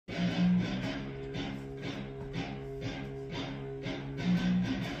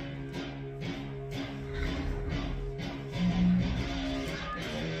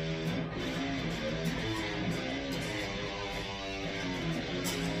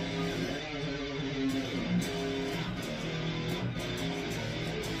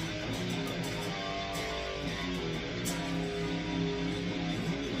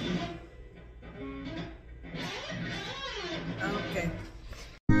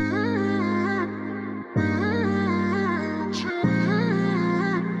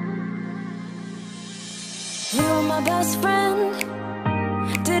my best friend.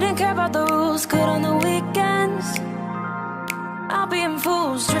 Didn't care about the rules, good on the weekends. I'll be in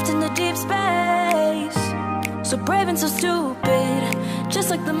fools, drifting to deep space. So brave and so stupid,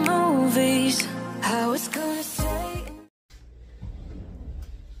 just like the movies. How it's gonna say.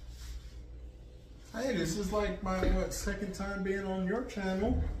 Hey, this is like my, second time being on your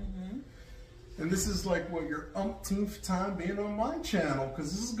channel. And this is like, your umpteenth time being on my channel,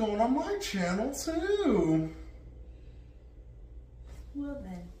 because this is going on my channel too. Well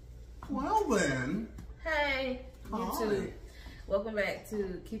then. Well then. Hey, YouTube. Hi. Welcome back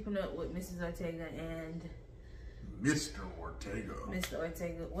to Keeping Up with Mrs. Ortega and Mr. Ortega. Mr.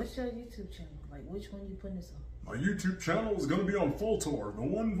 Ortega. What's your YouTube channel? Like, which one you putting this on? My YouTube channel is going to be on Full Tour, the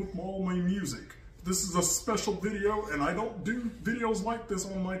one with all my music. This is a special video, and I don't do videos like this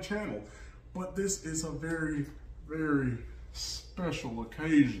on my channel. But this is a very, very special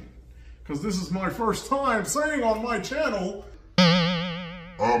occasion. Because this is my first time saying on my channel,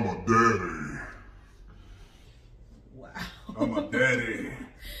 I'm a daddy. Wow. I'm a daddy.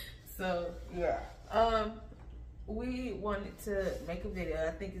 So, yeah. We wanted to make a video.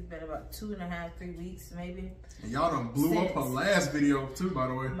 I think it's been about 2.5, 3 weeks, maybe. And y'all done blew up her last video too, by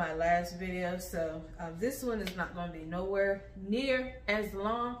the way. My last video. So, this one is not going to be nowhere near as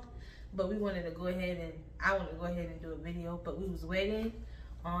long. But we wanted to go ahead and, I wanted to go ahead and do a video, but we was waiting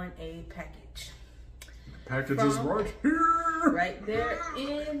on a package. The package is right here. Right there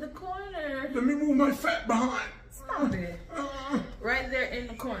in the corner. Let me move my fat behind. Stop it. Right there in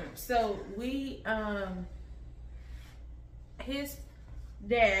the corner. So we, his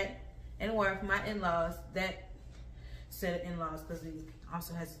dad and wife, my in-laws, that set of in-laws because he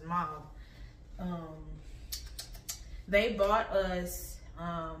also has his mom. They bought us,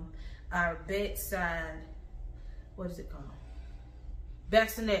 our bedside, what is it called?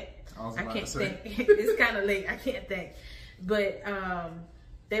 Bassinet. I can't think. It's kind of late. I can't think. But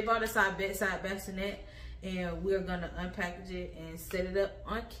they bought us our bedside bassinet, and we're gonna unpackage it and set it up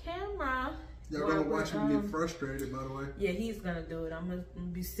on camera. Y'all gonna watch him get frustrated, by the way. Yeah, he's gonna do it. I'm gonna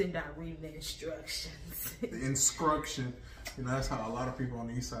be sitting down reading the instructions. The instruction. You know, that's how a lot of people on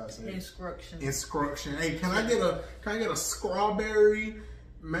the east side say it. Instruction. Instruction. Hey, can I get a strawberry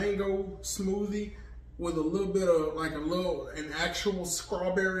mango smoothie with a little bit of an actual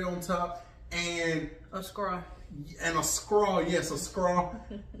strawberry on top and a straw. And a straw, yes, a straw.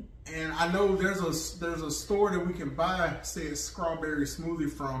 And I know there's a store that we can buy, say, a strawberry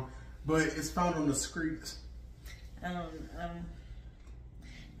smoothie from, but it's found on the streets. I don't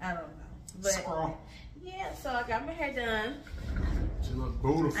know. But straw. Yeah, so I got my hair done. She look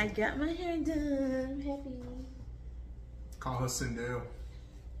beautiful. I got my hair done. I'm happy. Call her Sindel.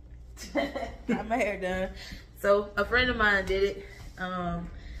 Got my hair done. So a friend of mine did it.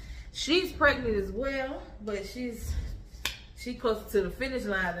 She's pregnant as well, but she's closer to the finish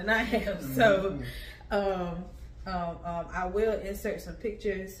line than I am. So I will insert some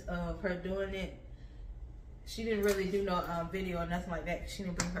pictures of her doing it. She didn't really do no video or nothing like that. She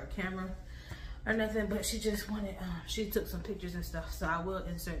didn't bring her camera or nothing, but she just wanted, she took some pictures and stuff. So I will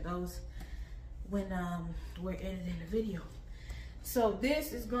insert those when we're editing the video. So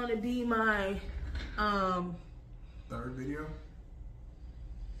this is gonna be my third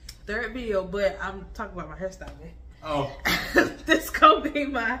video, but I'm talking about my hairstyle, man. Oh. This gonna be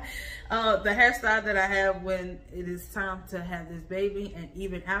my the hairstyle that I have when it is time to have this baby, and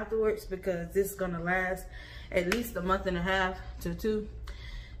even afterwards, because this is gonna last at least 1.5 to 2.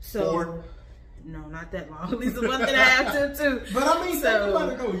 So 4. No, not that long. At least 1.5 to 2. But I mean, think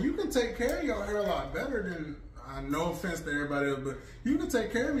about it though. You can take care of your hair a lot better than, no offense to everybody else, but you can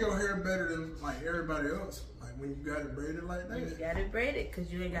take care of your hair better than like everybody else. Like when you got it braided like that. When you got it braided,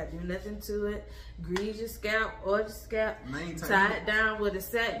 because you ain't got to do nothing to it. Grease your scalp, oil your scalp. Tie it down with a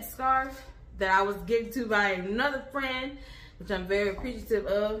satin scarf that I was given to by another friend, which I'm very appreciative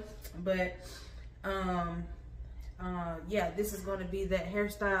of. But yeah, this is gonna be that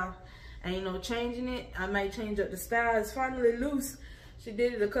hairstyle. Ain't no changing it. I might change up the style. It's finally loose. She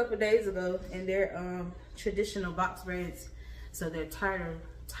did it a couple days ago, and they're traditional box braids, so they're tighter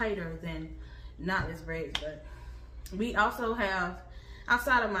than knotless braids. But we also have,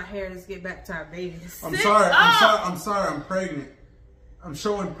 outside of my hair, let's get back to our babies. I'm sorry, I'm pregnant. I'm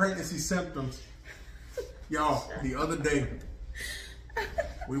showing pregnancy symptoms. Y'all, the other day,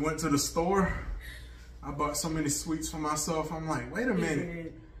 we went to the store. I bought so many sweets for myself. I'm like, wait a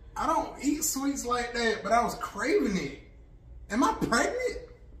minute. I don't eat sweets like that, but I was craving it. Am I pregnant?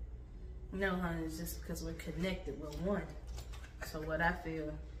 No, honey, it's just because we're connected with one. So what I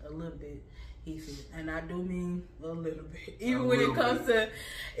feel a little bit, he fit. And I do mean a little bit. Even when it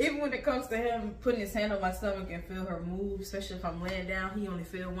comes to him putting his hand on my stomach and feel her move, especially if I'm laying down, he only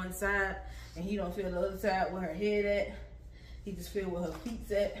feel one side and he don't feel the other side where her head at. He just feel where her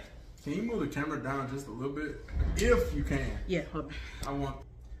feet's at. Can you move the camera down just a little bit? If you can. Yeah, hold on. I want.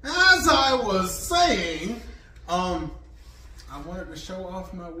 As I was saying, I wanted to show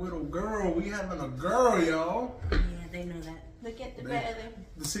off my little girl. We having a girl, y'all. Yeah, they know that. Look at the belly.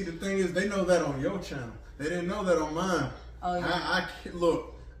 See, the thing is, they know that on your channel. They didn't know that on mine. Oh, yeah.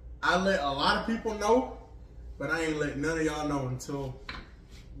 Look, I let a lot of people know, but I ain't let none of y'all know until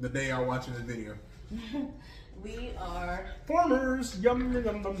the day y'all watching this video. We are farmers. Yum yum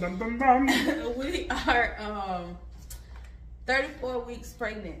yum yum yum yum. We are 34 weeks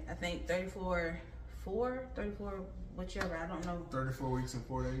pregnant. I think 34, whichever. I don't know. 34 weeks and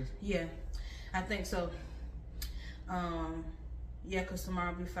 4 days. Yeah, I think so. Yeah, cause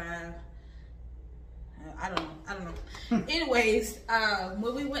tomorrow will be 5. I don't know. Anyways,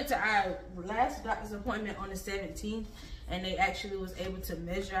 when we went to our last doctor's appointment on the 17th, and they actually was able to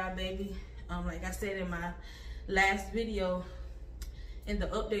measure our baby. Like I said in my last video, in the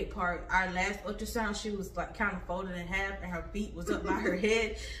update part, our last ultrasound, she was like kind of folded in half and her feet was up by her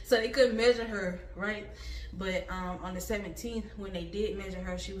head, so they couldn't measure her, right? But on the 17th, when they did measure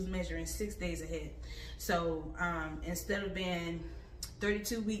her, she was measuring 6 days ahead. So instead of being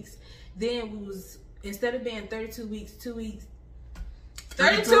 32 weeks, then we was, instead of being 32 weeks, 2 weeks,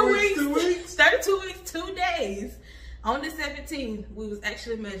 32 weeks, 32 weeks, 2 days. On the 17th, we was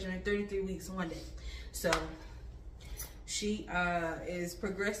actually measuring 33 weeks 1 day. So she is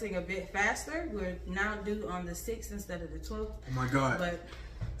progressing a bit faster. We're now due on the 6th instead of the 12th. Oh my God. But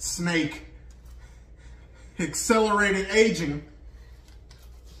Snake. Accelerated aging.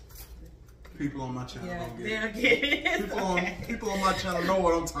 People on my channel don't get it. People on my channel know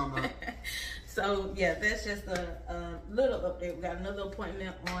what I'm talking about. So yeah, that's just a little update. We got another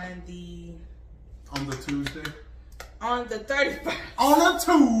appointment on the Tuesday. On the 31st. On a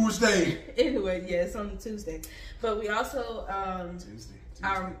Tuesday. Anyway, yeah, it's on the Tuesday. But we also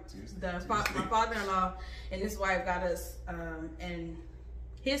my father-in-law and his wife got us and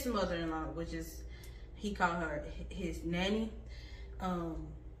his mother-in-law, which is, he called her his nanny.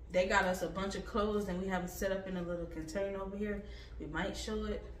 They got us a bunch of clothes and we have them set up in a little container over here. We might show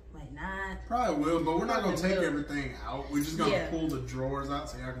it, might not. Probably will, but we're not gonna take everything out. We're just gonna pull the drawers out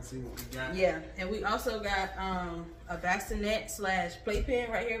so y'all can see what we got. Yeah, and we also got a bassinet / playpen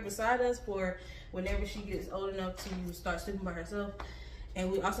right here beside us for whenever she gets old enough to start sleeping by herself.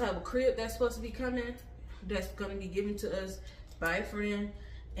 And we also have a crib that's supposed to be coming, that's gonna be given to us by a friend.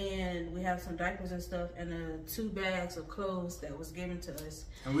 And we have some diapers and stuff, and 2 bags of clothes that was given to us.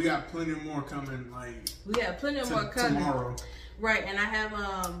 And we got plenty more coming. We got plenty more coming tomorrow. Right, and I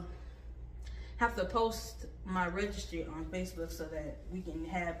have to post my registry on Facebook so that we can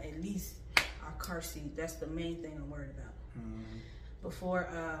have at least our car seat. That's the main thing I'm worried about. Before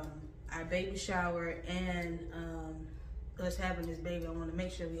our baby shower and us having this baby, I want to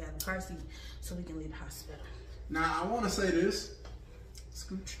make sure we have a car seat so we can leave the hospital. Now I want to say this.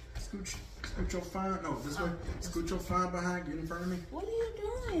 Scooch your fine. No, this way. Scoot your fine behind. Get in front of me. What are you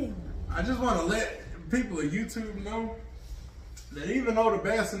doing? I just want to let people at YouTube know that even though the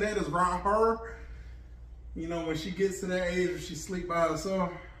bassinet is around her, you know, when she gets to that age where she sleep by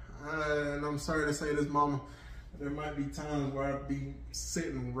herself, and I'm sorry to say this, mama, there might be times where I'd be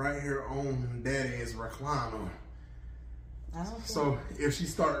sitting right here on daddy's recliner. So if she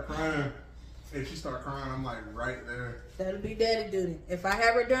start crying, I'm like right there. That'll be daddy duty. If I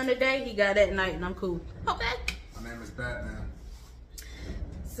have her during the day, he got at night and I'm cool. Okay. My name is Batman.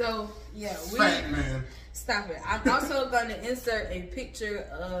 So, yeah. Batman. Stop it. I'm also going to insert a picture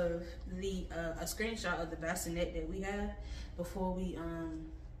of a screenshot of the bassinet that we have before we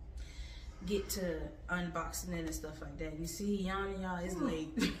get to unboxing it and stuff like that. You see yawning, y'all, it's late.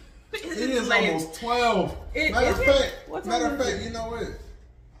 It is almost 12. Matter of fact, you know what?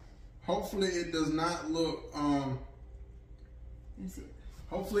 Hopefully it does not look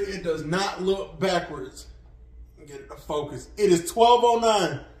hopefully it does not look backwards. Get it to focus. It is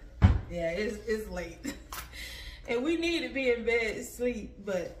 12:09. Yeah, it's late. And we need to be in bed to sleep,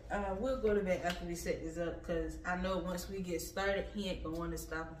 but we'll go to bed after we set this up, because I know once we get started, he ain't gonna want to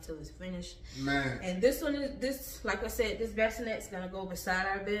stop until it's finished. Man. And this one is like I said, this bassinet's gonna go beside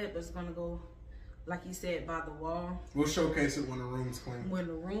our bed, but it's gonna go, like you said, by the wall. We'll showcase it when the room's clean. When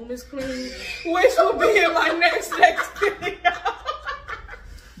the room is clean, which will be in my next video.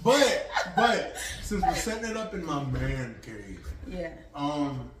 But since we're setting it up in my man cave, yeah,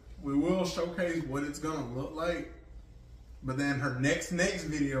 we will showcase what it's gonna look like. But then her next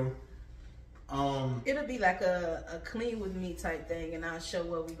video, It'll be like a clean with me type thing, and I'll show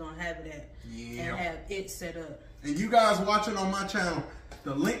where we're gonna have it at. Yeah. And have it set up. And you guys watching on my channel,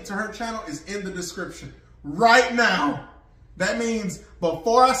 the link to her channel is in the description right now. That means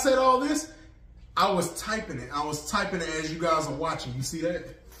before I said all this, I was typing it. I was typing it as you guys are watching. You see that?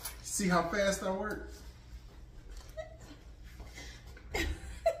 See how fast I work?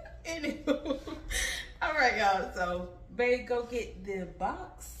 Anywho, all right, y'all. So, babe, go get the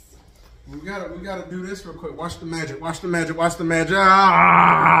box. We gotta do this real quick. Watch the magic. Watch the magic. Watch the magic.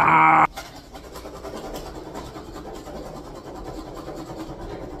 Ah!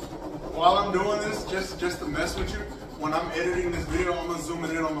 While I'm doing this, just to mess with you, when I'm editing this video, I'm gonna zoom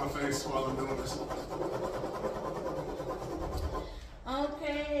it in on my face while I'm doing this.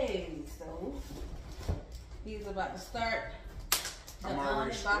 Okay, so he's about to start the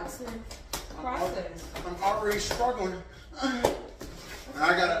unboxing process. I'm already struggling.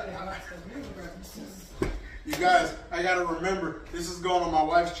 I gotta, you guys, I gotta remember, this is going on my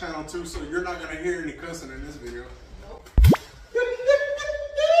wife's channel too, so you're not gonna hear any cussing in this video. Nope.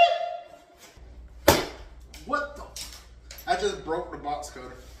 What the? I just broke the box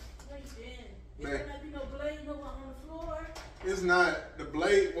cutter. Is there not be no blade on the floor? It's not the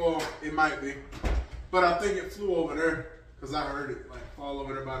blade. Well, it might be, but I think it flew over there because I heard it like fall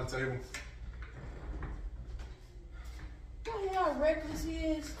over there by the table. Look how reckless he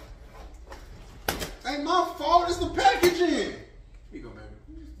is. Ain't my fault. It's the packaging. Here you go, baby.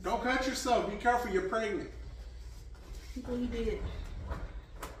 Don't cut yourself. Be careful. You're pregnant. Look what he did.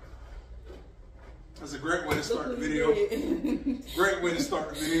 That's a great way to start the video. Great way to start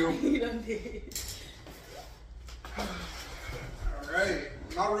the video. He done did. Alright,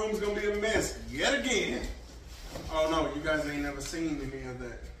 my room's gonna be a mess yet again. Oh no, you guys ain't never seen any of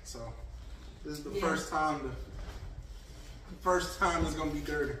that. So this is the first time it's gonna be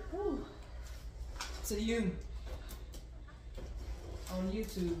dirty. Ooh. To you. On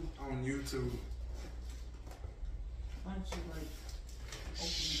YouTube. On YouTube. Why don't you like open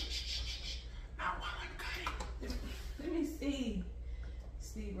it? Not while I'm cutting. Let me see.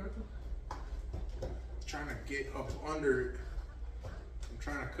 See, Ripple. Trying to get up under it. I'm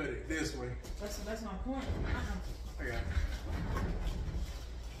trying to cut it this way. That's my point. I got it.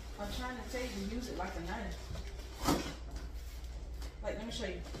 I'm trying to tell you to use it like a knife. Like, let me show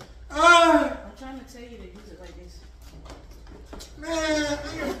you. I'm trying to tell you to use it like this. Man,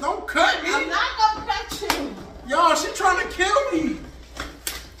 don't cut me. I'm not gonna cut you. Y'all, she trying to kill me.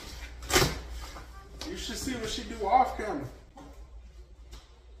 You should see what she do off camera.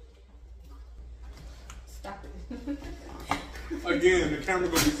 Stop it. Again, the camera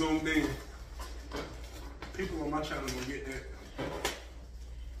gonna be zoomed in. People on my channel gonna get that.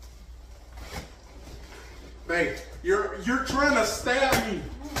 Babe, you're trying to stab me.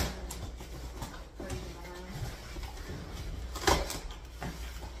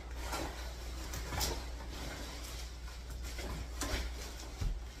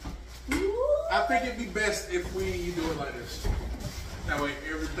 I think it'd be best if we do it like this. That way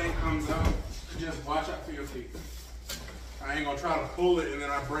everything comes out. Just watch out for your feet. I ain't gonna try to pull it and then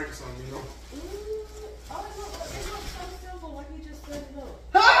I break something, you know? Oh, it looks so simple like you just set it up.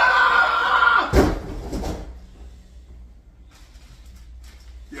 Ah!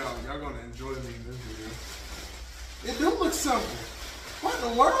 Y'all gonna enjoy me in this video. It do look simple. What in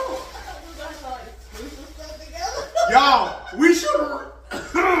the world? You guys are exclusive stuff together. Y'all, we should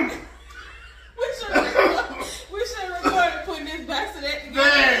We should have recorded putting this back to that together.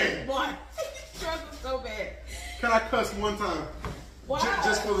 Dang. Boy, struggling so bad. Can I cuss one time? Why?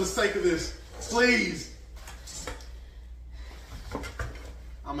 Just for the sake of this. Please.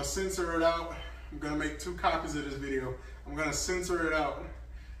 I'm gonna censor it out. I'm gonna make 2 copies of this video. I'm gonna censor it out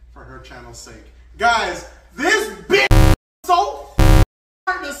for her channel's sake. Guys, this bitch is so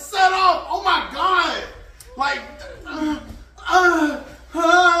hard to set off. Oh my god. Like, I'm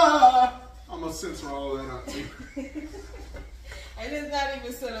gonna censor all that out too. And it's not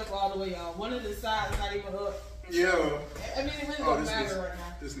even set up all the way on. One of the sides not even up. Yeah. I mean, it really don't matter right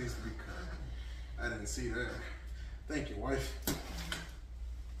now. This needs to be cut. I didn't see that. Thank you, wife.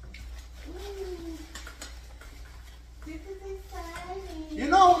 This is exciting. You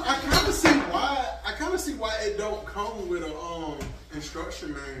know, I kind of see why it don't come with a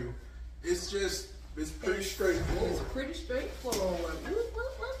instruction manual. It's pretty straightforward. It's pretty straightforward.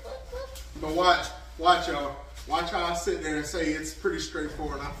 But watch y'all. Watch how I sit there and say it's pretty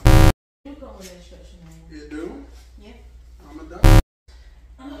straightforward. You go with the instruction manual. You do? Yeah. I'm a done.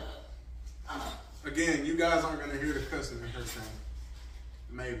 Again, you guys aren't gonna hear the cussing in her channel.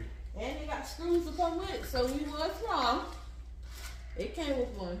 Maybe. And it got screws to come with it, so we was wrong. It came with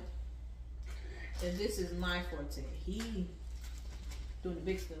one. And this is my forte. He doing the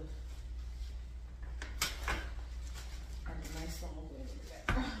big stuff. Got a nice song in the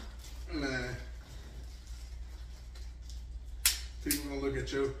back. Man. People gonna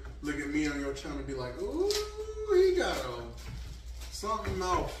look at me on your channel and be like, ooh, he got something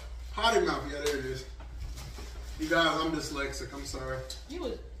mouth. Potty mouth, yeah, there it is. You guys, I'm dyslexic, I'm sorry.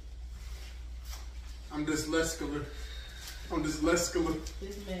 I'm dyslexic.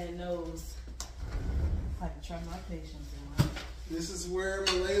 This man knows how to try my patience out. This is where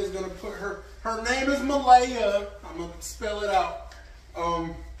Malaya's gonna put her name is Malaya. I'm gonna spell it out.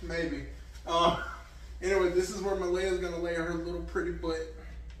 Maybe. Anyway, this is where Malaya's gonna lay her little pretty butt.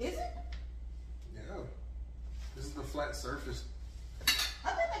 Is it? Yeah. This is the flat surface.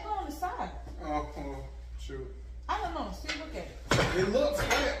 I think they go on the side. Oh, shoot. I don't know. See, look at it. It looks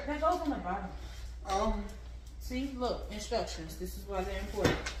flat. That goes on the bottom. See, look, instructions. This is why they're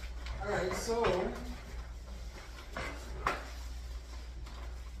important. Alright, so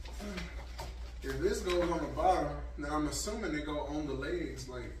if this goes on the bottom, then I'm assuming they go on the legs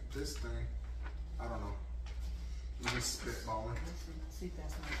like this thing. I don't know. I'm just spitballing. See,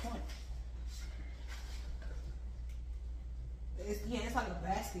 that's my point. It's like a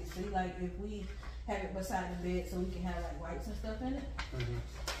basket. See, like if we have it beside the bed so we can have like wipes and stuff in it.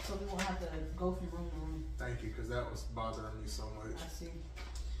 So we won't have to go from room to room. Thank you, because that was bothering me so much. I see.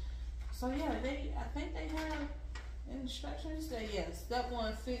 So yeah, I think they have instructions that step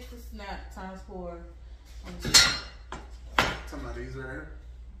 1, fix the snap times 4. Some of these right here.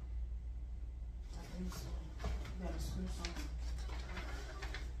 I think so. You gotta screw something.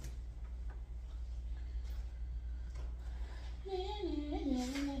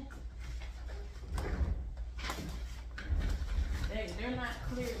 They're not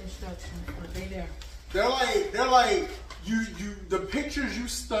clear instructions, but they're there. They're like you the pictures you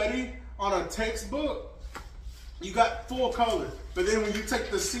study on a textbook, you got full color. But then when you take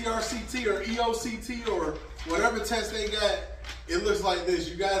the CRCT or EOCT or whatever test they got, it looks like this.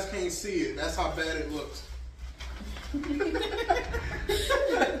 You guys can't see it. That's how bad it looks. I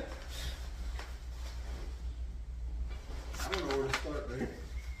don't know where to start, baby.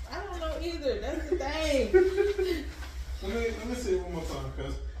 I don't know either. That's the thing. Let me see it one more time,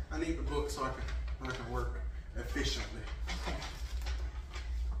 because I need the book so I can work efficiently. Okay.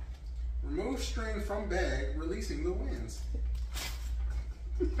 Remove string from bag, releasing the winds.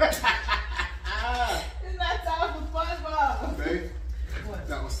 It's not time for SpongeBob. Babe, What?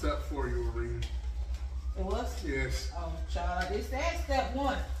 that was step 4 you were reading. It was? Yes. Oh, child. It's that step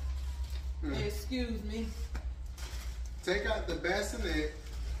 1. Excuse me. Take out the bassinet,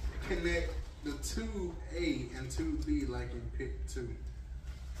 connect the tube A and tube B like in pick 2.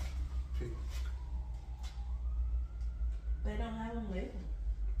 They don't have them labeled.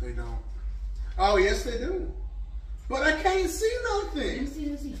 They don't. Oh, yes they do. But I can't see nothing. Let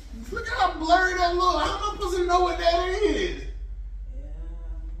me see. Look at how blurry that look. How am I supposed to know what that is?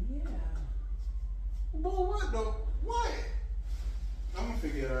 Yeah. Boy, what the? What? I'm going to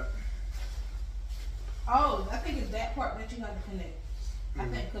figure it out. Oh, I think it's that part that you have to connect. I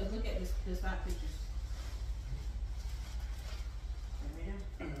think, because look at the side pictures. Right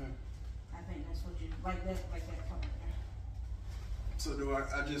there. I think that's what you, like that part right there. So do I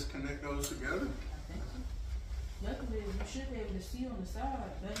just connect those together? I think so. Luckily, you should be able to see on the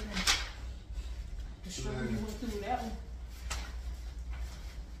side better than the struggle you went through with that one.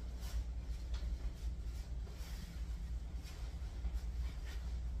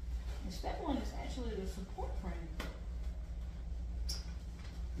 And step 1 is actually the support frame.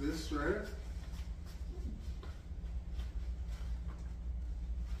 This right here?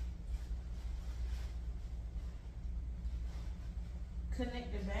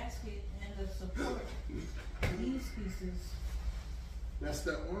 Connect the basket and the support. These pieces That's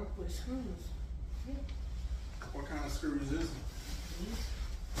step 1? with screws. Yeah. What kind of screws is it?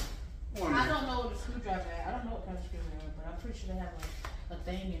 These. One I minute. don't know what the screwdriver is. I don't know what kind of screwdriver, but I'm pretty sure they have like a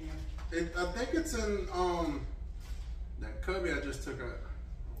thing in there. I think it's in that cubby I just took out.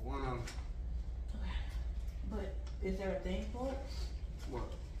 One of them. But is there a thing for it? What?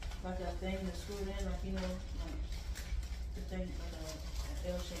 Like a thing to screw it in, like, you know, like the thing, like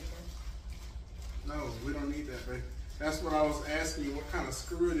an L-shaped thing? No, we don't need that, babe. That's what I was asking you, what kind of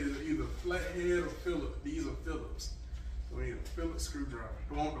screw it is, either flathead or Phillips. These are Phillips. So we need a Phillips screwdriver.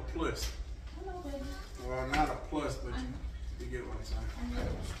 We want the plus. I know, baby. Well, not a plus, but you get what I'm saying. I know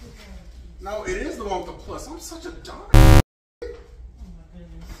what screwdriver. No, it is the one with the plus. I'm such a dumb. Oh my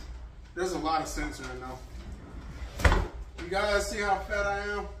goodness. There's a lot of censoring now. You guys see how fat I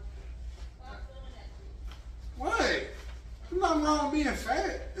am? What? There's nothing wrong with being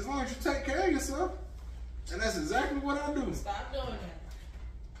fat. As long long as you take care of yourself. And that's exactly what I do. Stop doing that.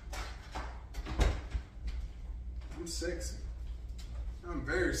 I'm sexy. I'm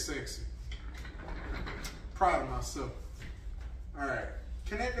very sexy. Proud of myself. All right.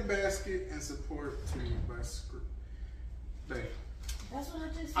 Connect the basket and support to by screw. Babe. That's what I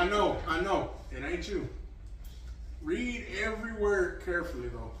just said. I know. It ain't you. Read every word carefully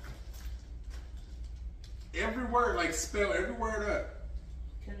though. Every word, like spell every word up.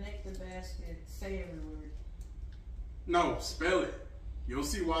 Connect the basket. Say every word. No, spell it. You'll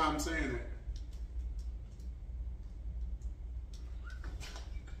see why I'm saying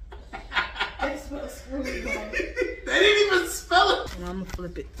that. They spell screws wrong. They didn't even spell it. I'm gonna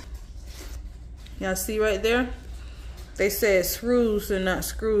flip it. Y'all see right there? They said screws and not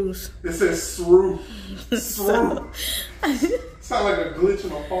screws. It says Sru. Sru. Sound like a glitch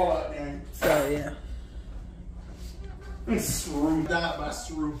in a Fallout game. So yeah. Sru. Died by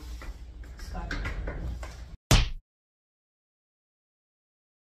Sru. Stop.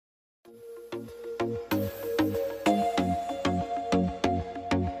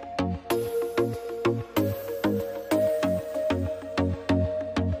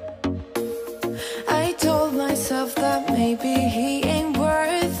 I told myself that maybe he ain't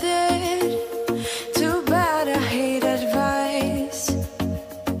worth it. Too bad I hate advice.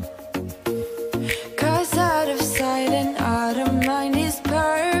 'Cause out of sight and out of mind is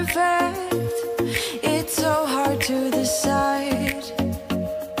perfect. It's so hard to decide.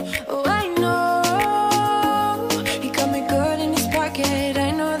 Oh, I know he got me good in his pocket.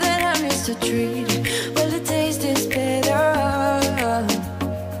 I know that I missed a treat. Well, the taste is better.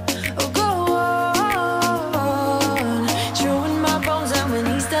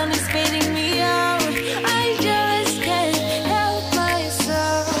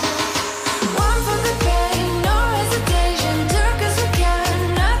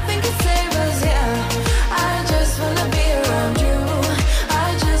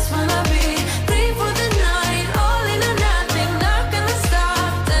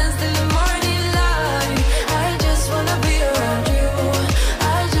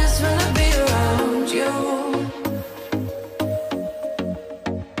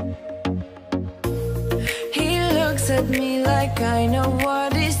 At me like I know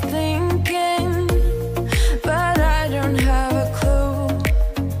what he's thinking, but I don't have a clue.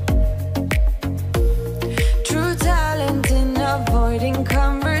 True talent in avoiding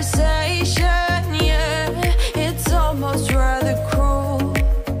conversation, yeah, it's almost rather cruel.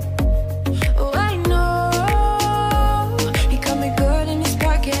 Oh, I know he got me good in his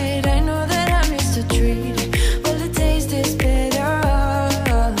pocket. I know that I missed a treat. Well, the taste is better.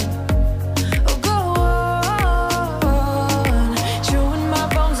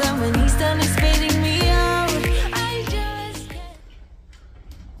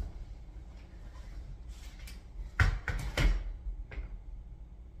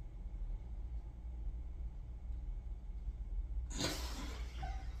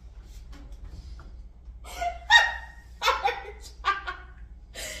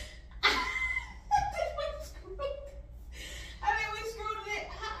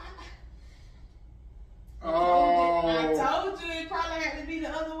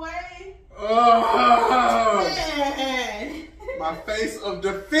 My face of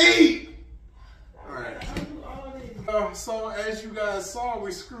defeat. All right. So as you guys saw,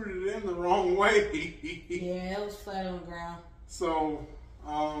 we screwed it in the wrong way. Yeah, it was flat on the ground. So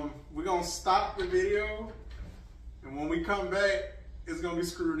we're gonna stop the video, and when we come back, it's gonna be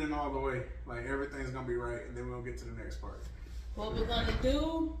screwed in all the way. Like everything's gonna be right, and then we'll get to the next part. What we're gonna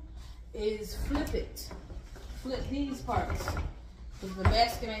do is flip it. Flip these parts. Because the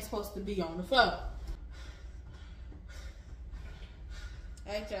basket ain't supposed to be on the floor.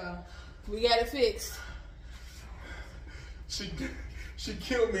 Alright, y'all. We got it fixed. She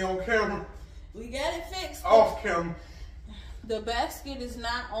killed me on camera. We got it fixed. Off camera. The basket is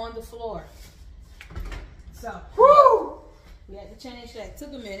not on the floor. So, woo! We had to change that.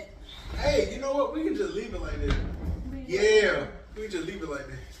 Took a minute. Hey, you know what? We can just leave it like this. Yeah, we can just leave it like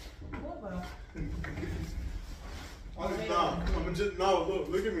that. What about? Look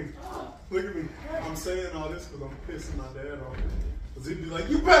at me. Look at me. I'm saying all this because I'm pissing my dad off. Because he'd be like,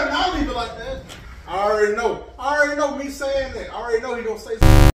 you better not leave it like that. I already know me saying that. I already know he gonna say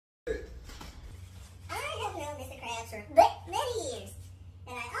something. I have known Mr. Krabs for many years,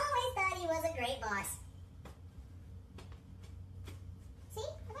 and I always thought he was a great boss. See?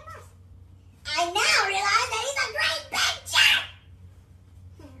 I'm my boss. I now realize that he's a great big jerk!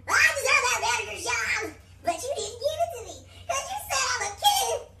 Well, I deserve that manager's job, but you didn't give it to me, because you said I'm a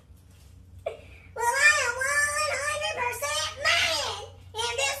kid. Well, I am 100% man,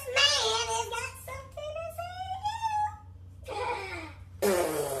 and this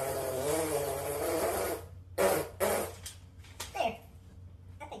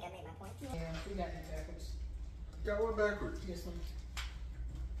get some.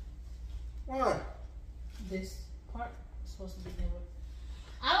 Why? This part is supposed to be covered.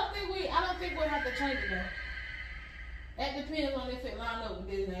 I don't think we'll have to change it though. That depends on if it line up with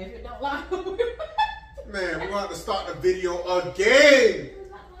this. Now, if it don't line up with it. Man, we're going to start the video again. It's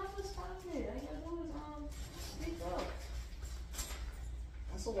not to stop it. All you gotta do is speak up.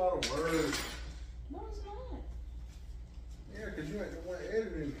 That's a lot of words. No, it's not. Yeah, because you ain't the one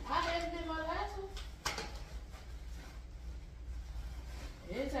editing. I edited my last one.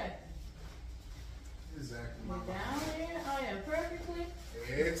 Exactly. Exactly. We're down here. I am perfectly.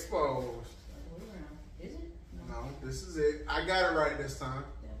 Exposed. Is it? No, this is it. I got it right this time.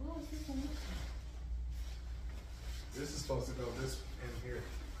 Yeah, what was this one? This is supposed to go this in here.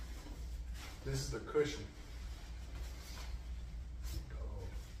 This is the cushion.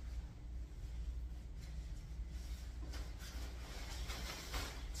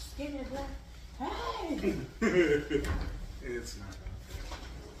 Give me a black. Hey! It's not.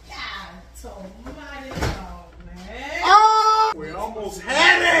 God, so mighty dog, man. Oh! We almost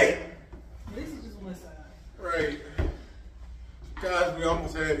had it! This is just one side. Right. Guys, we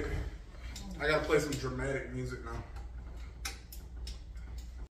almost had it. I gotta play some dramatic music now.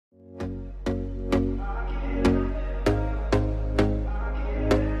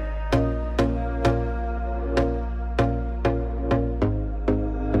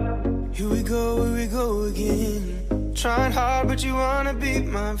 Here we go again. Trying hard, but you wanna be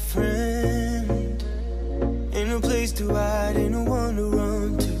my friend. Ain't no place to hide, ain't no one to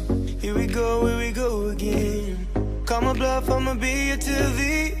run to. Here we go again. Call my bluff, I'ma be here till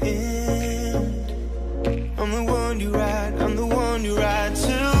the end. I'm the one you ride, I'm the one you ride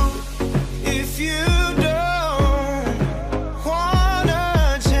to. If you don't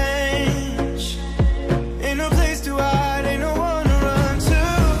wanna change, ain't no place to hide, ain't no one to run to.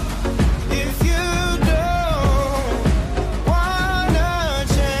 If you don't wanna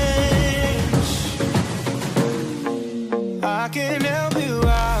change, I can help you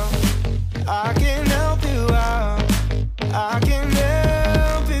out. I can help you out. I can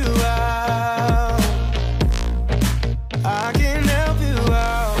help you out. I can help you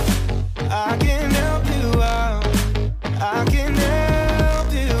out. I can help you out. I can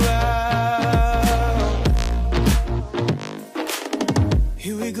help you out.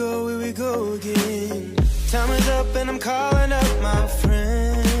 Here we go again. Time is up and I'm calling up my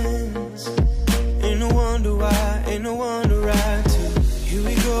friends. Ain't no wonder why, ain't no one to ride to. Here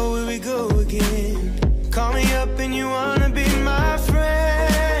we go again. Call me up and you wanna be my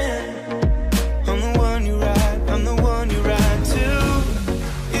friend. I'm the one you ride, I'm the one you ride to.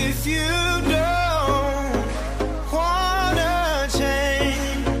 If you don't wanna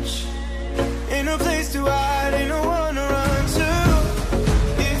change, ain't no place to hide, ain't no one to run to.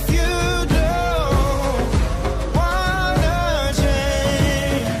 If you don't wanna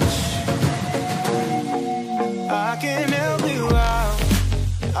change, I can help you out.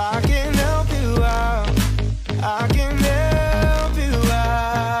 I can help you out. I can help you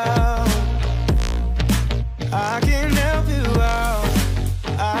out. I can help you out.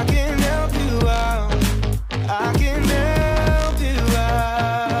 I can help you out. I can help you out.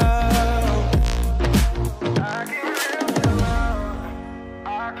 I can help you out.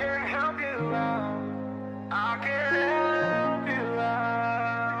 I can help you out. I can help you out.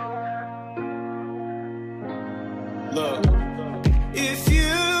 Look. If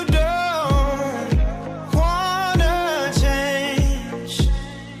you don't wanna change,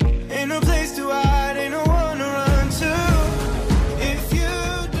 ain't no place to hide, ain't no one to run to. If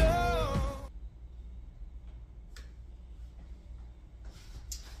you don't.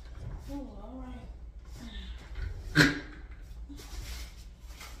 Oh, all right.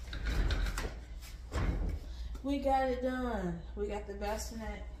 We got it done. We got the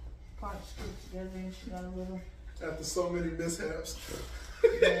bassinet part screwed together and she got a little. After so many mishaps.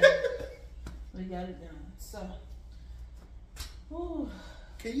 Yeah, we got it done. So, whew.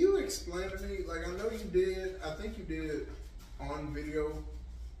 Can you explain to me, like I know you did, I think you did on video,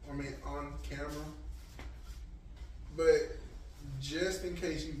 on camera, but just in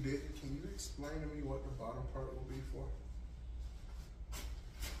case you didn't, can you explain to me what the bottom part will be for?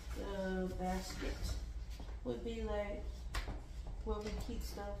 The basket would be like where we keep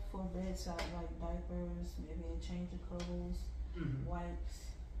stuff for bedside, like diapers, maybe a change of clothes, wipes,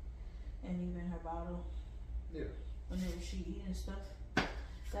 and even her bottle. Yeah. Whenever she eating stuff,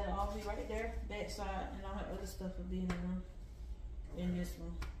 that'll all be right there, bedside, and all her other stuff will be in the room. In this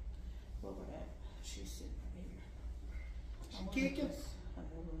room, where we're at. She's sitting right here. She kicking? I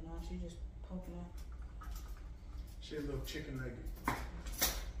don't know, no, she just poking out. She a little chicken nugget.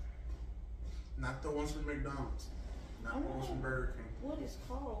 Not the ones from McDonald's. Not one from Burger King. What is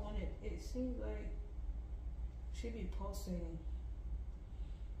called when it seems like she be pulsating.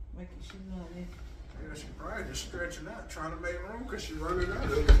 Like she's not in. Yeah, she probably just stretching out, trying to make room because she running out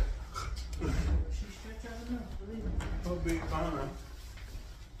of it. She stretch out enough, believe me. Her big behind.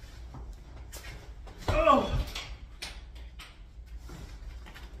 Oh!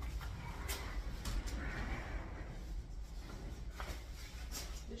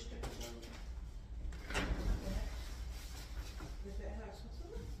 This stretch is over. Does that have some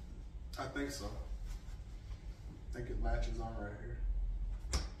sort of? I think so. I think it latches on right here.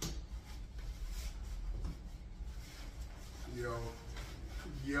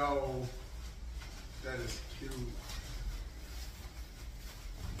 Yo, that is cute.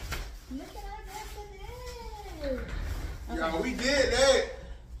 Look at our bassinet. Yo, we did that.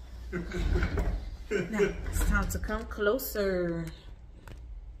 Now it's time to come closer.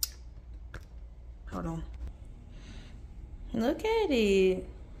 Hold on. Look at it.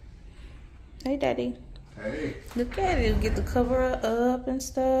 Hey, Daddy. Hey. Look at it. Get the cover up and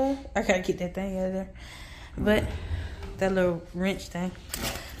stuff. I gotta get that thing out of there. But that little wrench thing.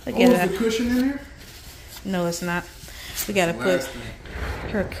 Look Oh, at is that. the cushion in here? No, it's not. We gotta put Last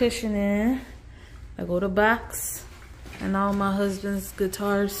thing. her cushion in. I go to box and all my husband's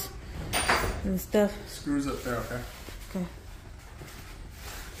guitars and stuff. Screws up there, okay? Okay.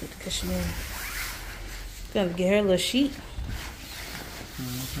 Put the cushion in. Gotta get her a little sheet.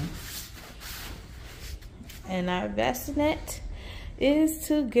 And our bassinet is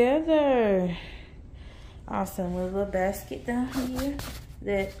together. Awesome. With a little basket down here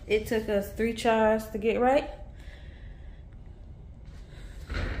that it took us 3 tries to get right.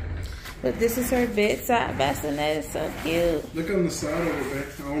 But this is her bedside bassinet. It's so cute. Look on the side of it, babe.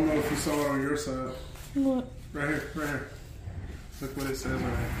 I don't know if you saw it on your side. What? Right here, right here. Look what it says right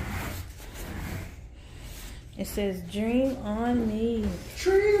here. It says, "Dream on me."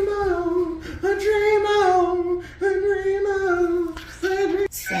 Dream on, a dream on, a dream on, a dream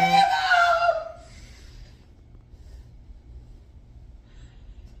So,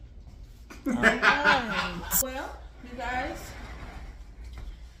 alright. Well, you guys,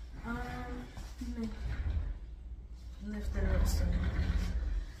 let me lift it up some.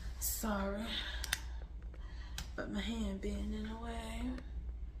 Sorry, but my hand being in the way.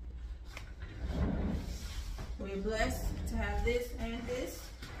 We're blessed to have this and this.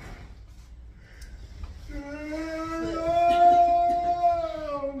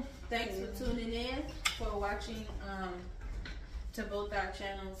 Thanks for tuning in, for watching to both our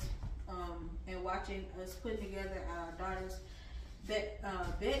channels, and watching us put together our daughter's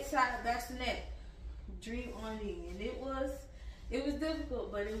bedside bassinet, Dream on Me. And it was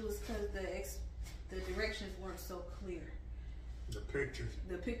difficult, but it was because the directions weren't so clear. The pictures.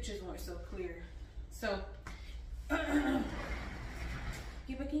 The pictures weren't so clear. So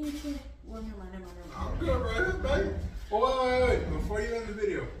give a key. Well, never mind. I'm good right here, baby. Oh, wait. Before you end the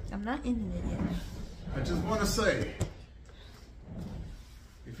video, I'm not ending it yet. I just want to say,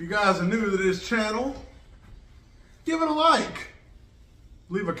 if you guys are new to this channel, give it a like,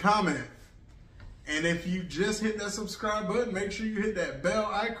 leave a comment, and if you just hit that subscribe button, make sure you hit that bell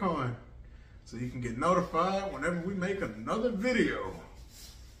icon so you can get notified whenever we make another video.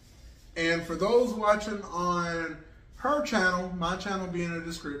 And for those watching on her channel, my channel will be in the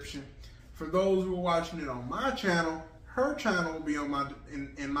description. For those who are watching it on my channel, her channel will be on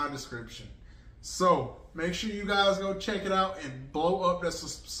in my description. So make sure you guys go check it out and blow up the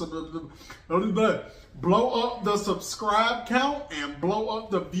subscribe count and blow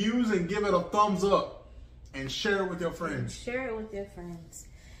up the views and give it a thumbs up and share it with your friends. Share it with your friends.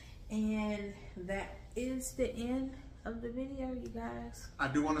 And that is the end of the video, you guys. I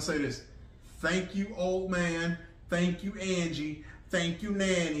do want to say this. Thank you, old man. Thank you, Angie. Thank you,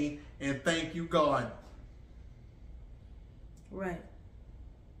 Nanny. And thank you, God. Right.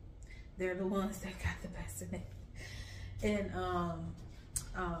 They're the ones that got the bassinet. And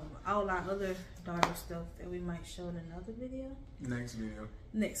all our other daughter stuff that we might show in another video. Next video.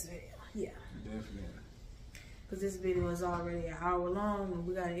 Next video, yeah. Definitely. Because this video is already an hour long and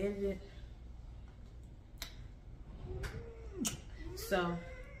we gotta edit it. So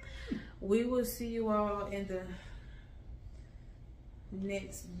we will see you all in the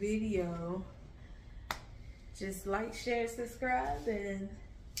next video. Just like, share, subscribe, and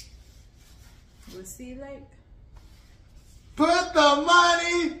we'll see you later. Put the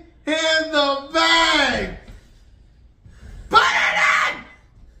money in the bag. Put it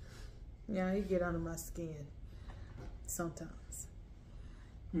in. Yeah, you get under my skin sometimes.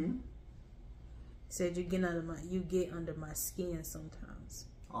 Said you get under my skin sometimes.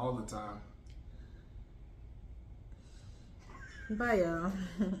 All the time. Bye, y'all.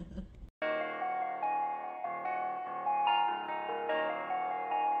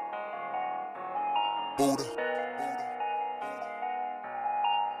 Buddha.